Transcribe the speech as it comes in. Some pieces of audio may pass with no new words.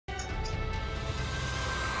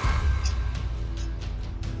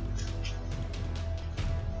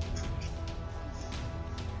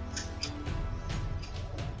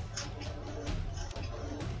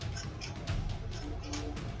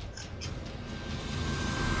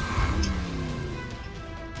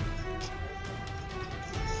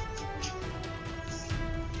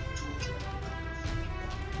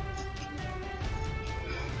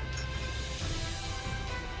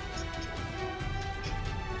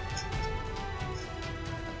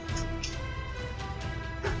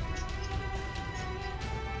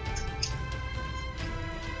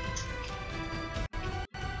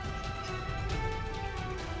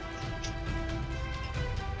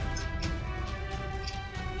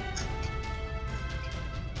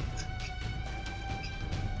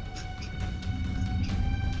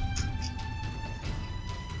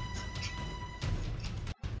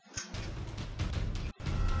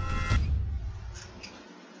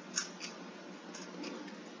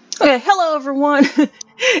Okay, hello everyone.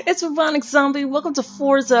 It's BubonicZombie. Welcome to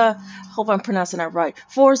Forza. Hope I'm pronouncing that right.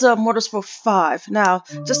 Forza Motorsport 5. Now,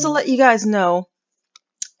 just to let you guys know,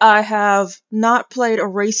 I have not played a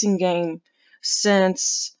racing game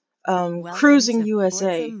since Cruising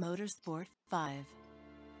USA. Forza Motorsport 5.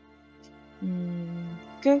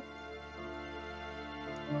 Okay.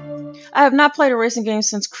 I have not played a racing game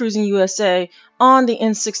since Cruising USA on the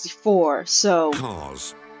N64, so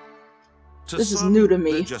Cars. this is new to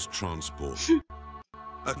me. They're just transport.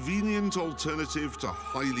 A convenient alternative to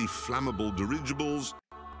highly flammable dirigibles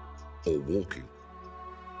or walking.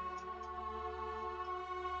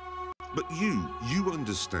 But you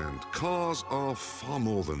understand, cars are far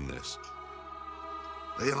more than this.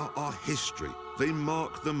 They are our history. They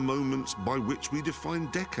mark the moments by which we define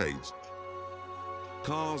decades.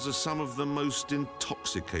 Cars are some of the most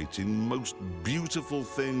intoxicating, most beautiful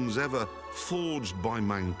things ever forged by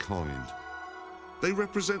mankind. They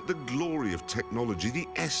represent the glory of technology, the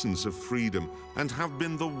essence of freedom, and have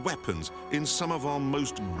been the weapons in some of our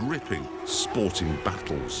most gripping sporting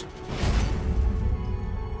battles.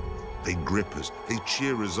 They grip us, they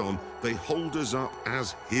cheer us on, they hold us up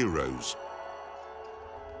as heroes.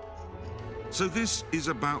 So this is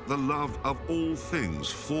about the love of all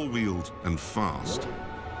things four-wheeled and fast.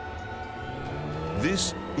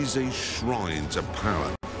 This is a shrine to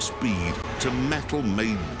power, speed, to metal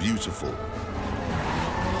made beautiful.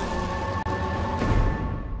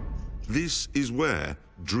 This is where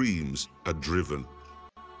dreams are driven.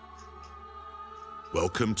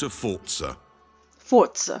 Welcome to Forza.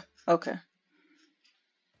 Forza. Okay.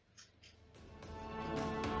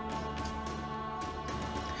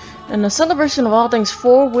 In a celebration of all things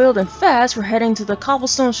four-wheeled and fast, we're heading to the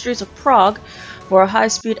cobblestone streets of Prague for a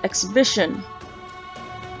high-speed exhibition.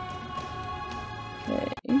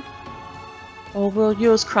 Okay. All-wheel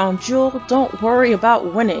use crown jewel. Don't worry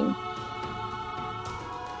about winning.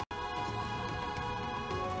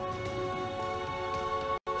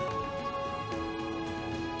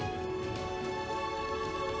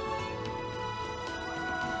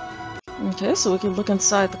 Okay, so we can look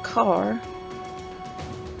inside the car.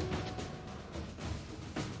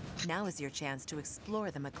 Now is your chance to explore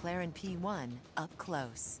the McLaren P1 up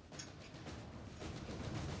close.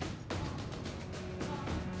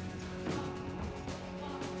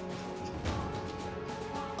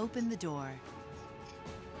 Open the door.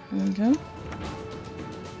 Okay.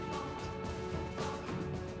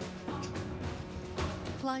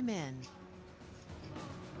 Climb in.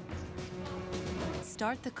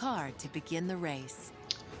 Start the car to begin the race.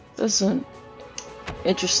 This is an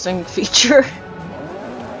interesting feature.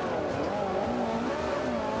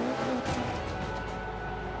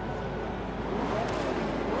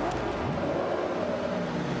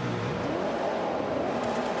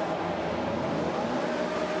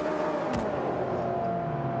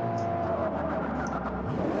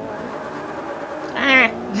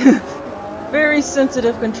 Very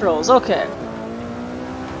sensitive controls. Okay.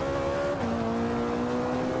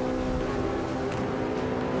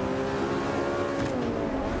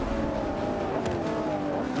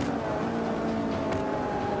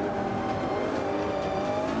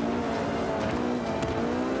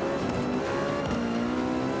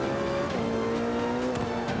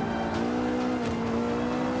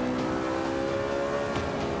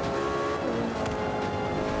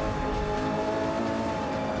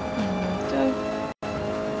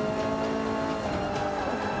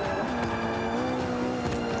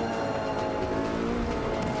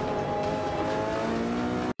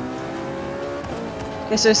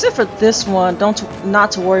 Okay, so except for this one,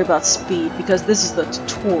 not to worry about speed because this is the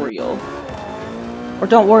tutorial. Or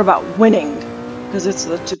don't worry about winning because it's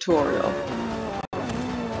the tutorial.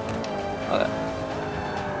 Okay.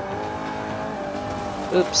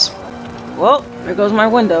 Oops. Well, there goes my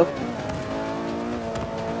window.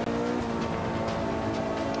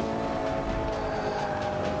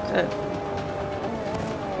 Okay.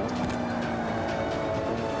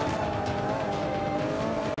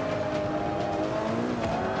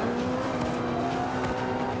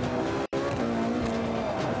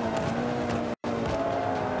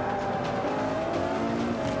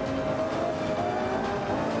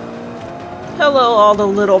 Hello, all the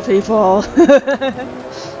little people. So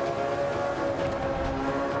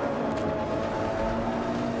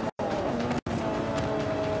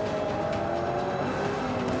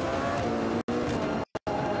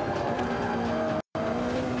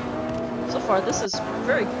far, this is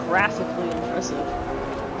very graphically impressive.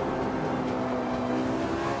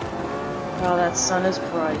 Wow, that sun is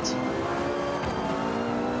bright.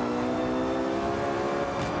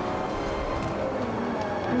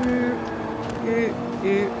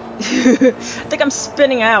 I think I'm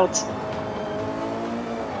spinning out.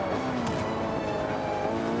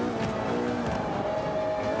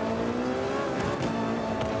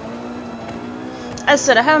 As I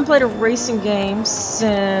said, I haven't played a racing game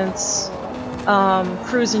since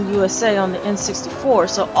Cruising USA on the N64,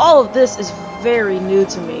 so all of this is very new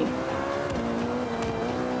to me.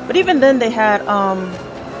 But even then, they had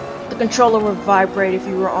the controller would vibrate if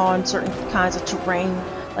you were on certain kinds of terrain,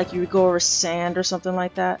 like you would go over sand or something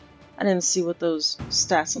like that. I didn't see what those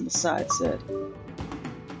stats on the side said.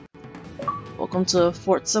 Welcome to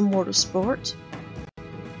Forza Motorsport.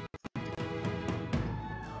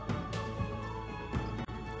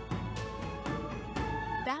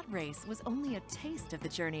 That race was only a taste of the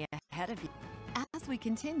journey ahead of you. As we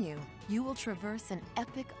continue, you will traverse an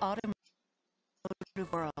epic automotive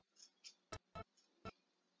world.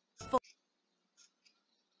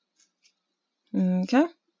 Okay.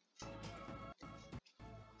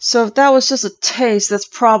 So if that was just a taste, that's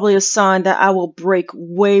probably a sign that I will break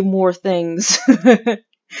way more things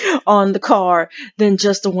on the car than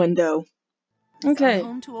just a window. Okay. Are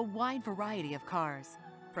home to a wide variety of cars,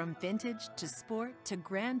 from vintage to sport to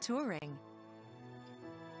grand touring.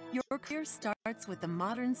 Your career starts with the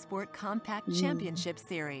Modern Sport Compact Championship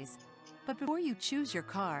Series. But before you choose your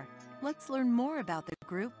car, let's learn more about the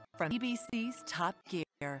group from BBC's Top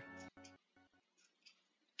Gear.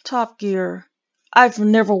 Top Gear. I've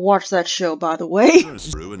never watched that show, by the way.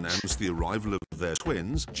 Crew announced the arrival of their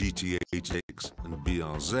twins, GT86 and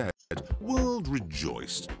BRZ. World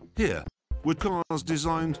rejoiced. Here were cars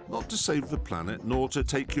designed not to save the planet, nor to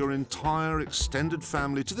take your entire extended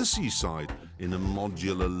family to the seaside in a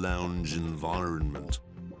modular lounge environment.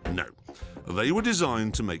 No, they were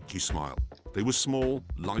designed to make you smile. They were small,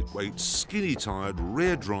 lightweight, skinny-tired,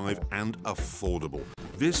 rear-drive and affordable.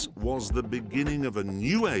 This was the beginning of a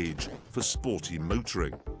new age for sporty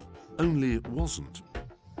motoring. Only it wasn't.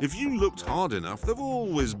 If you looked hard enough, there've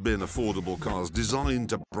always been affordable cars designed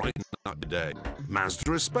to brighten up your day.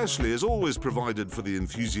 Mazda especially has always provided for the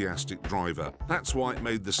enthusiastic driver. That's why it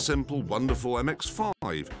made the simple, wonderful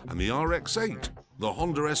MX-5 and the RX-8. The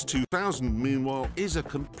Honda S2000, meanwhile, is a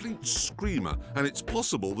complete screamer, and it's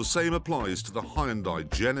possible the same applies to the Hyundai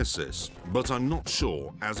Genesis. But I'm not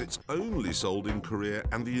sure, as it's only sold in Korea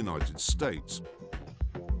and the United States.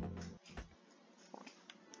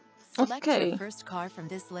 Select Okay. your first car from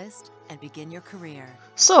this list and begin your career.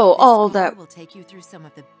 So all that will take you through some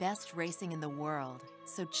of the best racing in the world.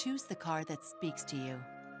 So choose the car that speaks to you.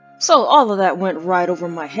 So all of that went right over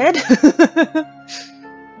my head.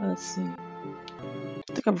 Let's see.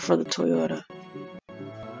 I think I prefer the Toyota.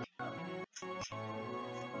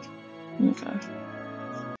 Okay.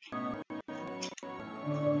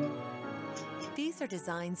 These are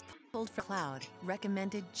designs pulled from cloud,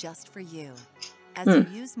 recommended just for you. As you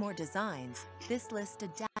use more designs, this list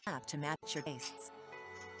adapts to match your tastes.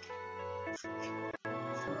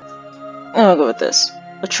 I'll go with this.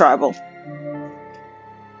 A tribal.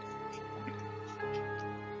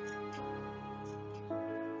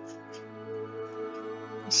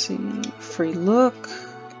 Let's see. Free look.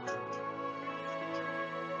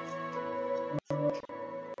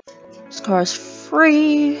 This car is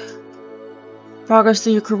free. Progress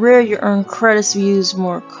through your career, you earn credits if you use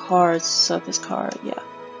more cars. So this car, yeah.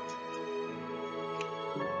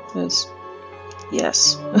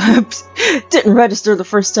 Yes. Didn't register the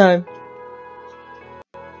first time.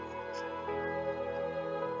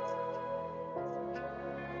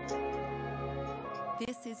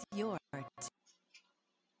 This is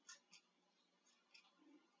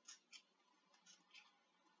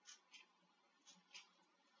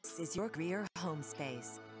your career home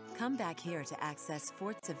space. Come back here to access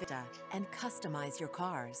Forza Vita and customize your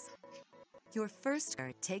cars. Your first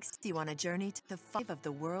car takes you on a journey to 5 of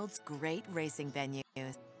the world's great racing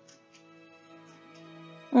venues.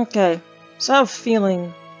 Okay, so I have a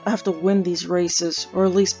feeling I have to win these races, or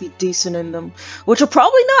at least be decent in them, which will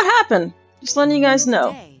probably not happen. Just letting you guys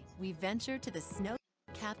know. Today, we venture to the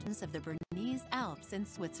snow-capped of the Bernese Alps in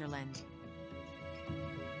Switzerland.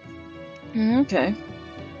 Okay.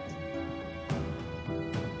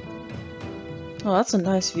 Oh, that's a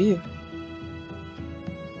nice view.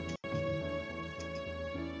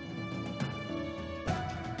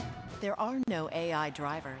 There are no AI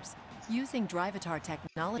drivers. Using Drivatar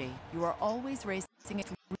technology, you are always racing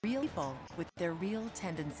against real people with their real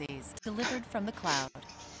tendencies, delivered from the cloud.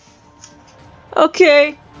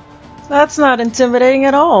 Okay, that's not intimidating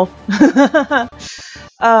at all.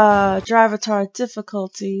 Drivatar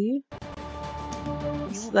difficulty.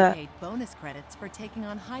 You will that? be paid bonus credits for taking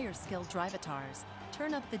on higher skilled Drivatars.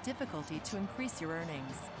 Turn up the difficulty to increase your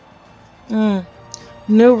earnings.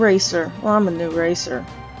 New racer. Well, I'm a new racer.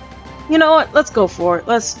 You know what? Let's go for it.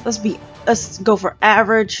 Let's go for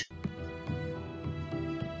average.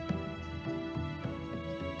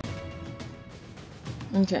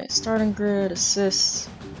 Okay, starting grid, assists.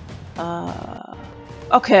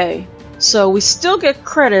 Okay, so we still get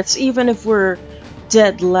credits even if we're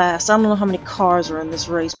dead last. I don't know how many cars are in this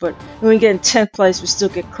race, but when we get in 10th place, we still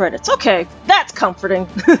get credits. Okay, that's comforting.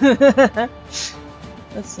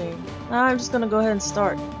 Let's see. I'm just gonna go ahead and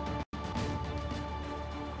start.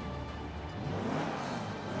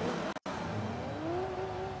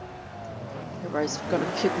 Everybody's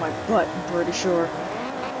gonna kick my butt, I'm pretty sure.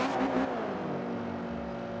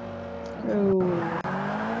 Oh.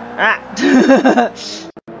 Ah!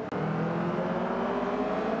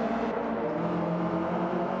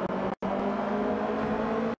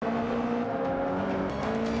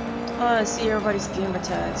 Oh, I see everybody's gamer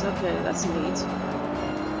tags. Okay, that's neat.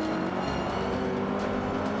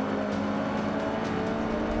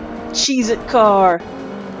 Cheez-It car!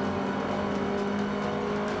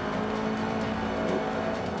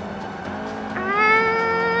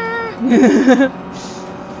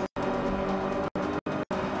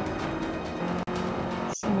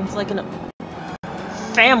 Sounds like a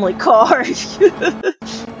family car.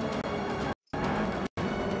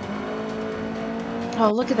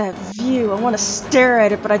 Oh, look at that view. I want to stare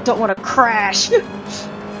at it, but I don't want to crash.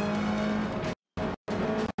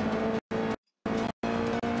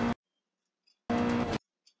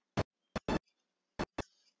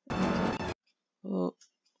 Oh.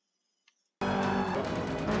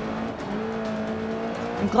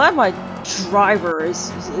 I'm glad my driver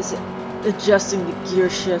is adjusting the gear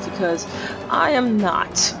shift because I am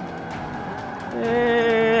not.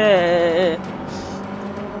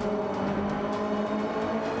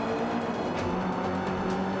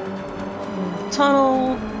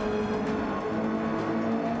 Tunnel.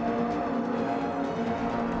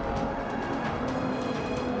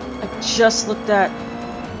 I just looked at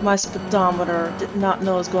my speedometer. Did not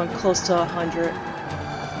know I was going close to 100.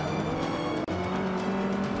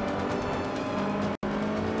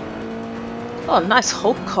 Oh, nice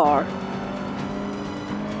Hope car.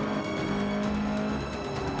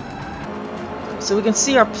 So we can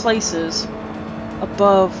see our places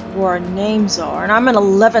above where our names are. And I'm in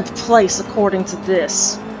 11th place according to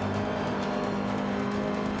this.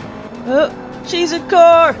 Oh, Cheez-It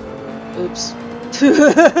car! Oops.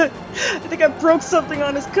 I think I broke something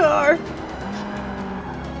on his car.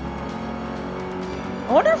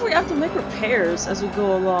 I wonder if we have to make repairs as we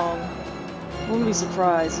go along. Wouldn't be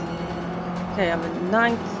surprised. Okay, I'm in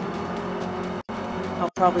 9th.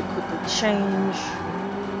 I'll probably quickly change.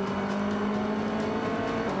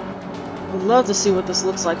 Would love to see what this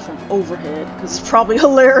looks like from overhead, because it's probably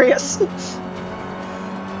hilarious.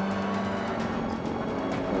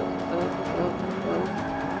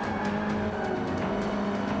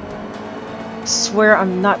 I swear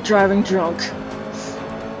I'm not driving drunk.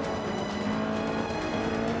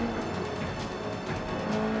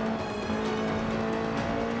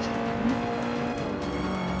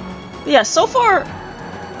 But yeah, so far,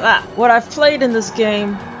 what I've played in this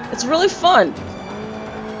game, it's really fun.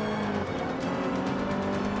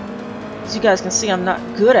 As you guys can see, I'm not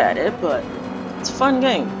good at it, but it's a fun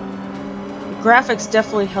game. The graphics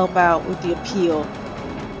definitely help out with the appeal.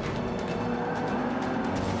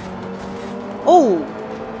 Oh!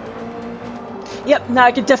 Yep, now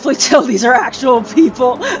I can definitely tell these are actual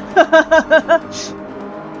people.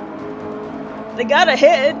 They got a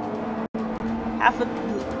head.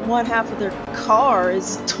 One half of their car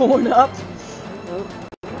is torn up. Oh,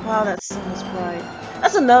 wow, that sun is bright.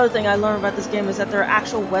 That's another thing I learned about this game is that there are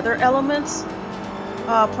actual weather elements.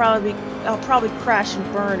 I'll probably crash and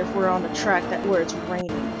burn if we're on the track where it's raining.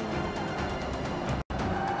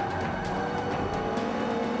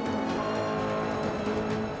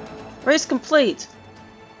 Race complete.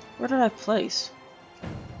 Where did I place?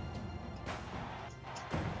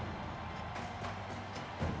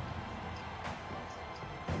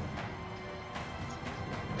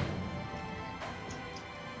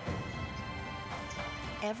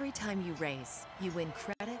 Every time you race, you win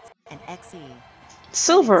credits and XE.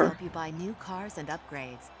 Silver. Credits help you buy new cars and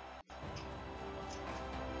upgrades.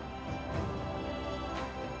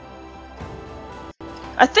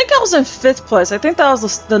 I think I was in 5th place. I think that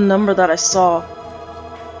was the number that I saw.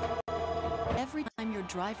 Every time your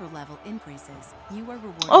driver level increases, you are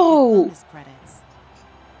rewarded with bonus credits.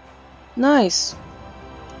 Nice.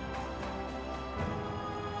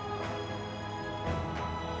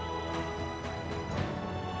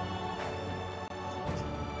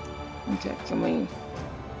 Okay, can we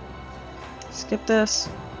skip this?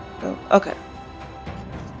 go. Okay.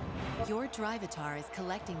 Your Drivatar is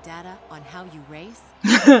collecting data on how you race,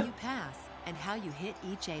 how you pass, and how you hit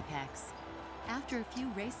each apex. After a few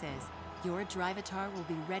races, your Drivatar will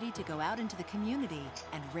be ready to go out into the community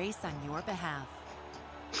and race on your behalf.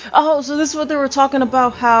 Oh, so this is what they were talking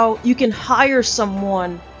about, how you can hire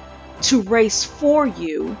someone to race for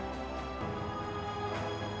you.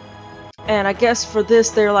 And I guess for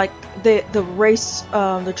this, they're like, the race,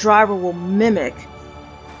 the driver will mimic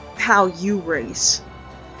how you race.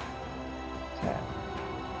 Okay.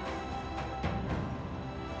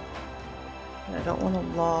 I don't want to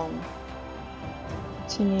long.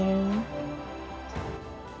 Continue.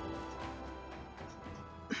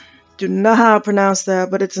 Do not know how to pronounce that,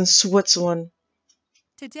 but it's in Switzerland.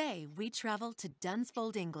 Today, we travel to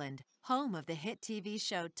Dunsfold, England, home of the hit TV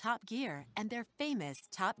show Top Gear and their famous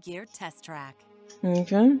Top Gear test track.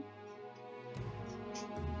 Okay.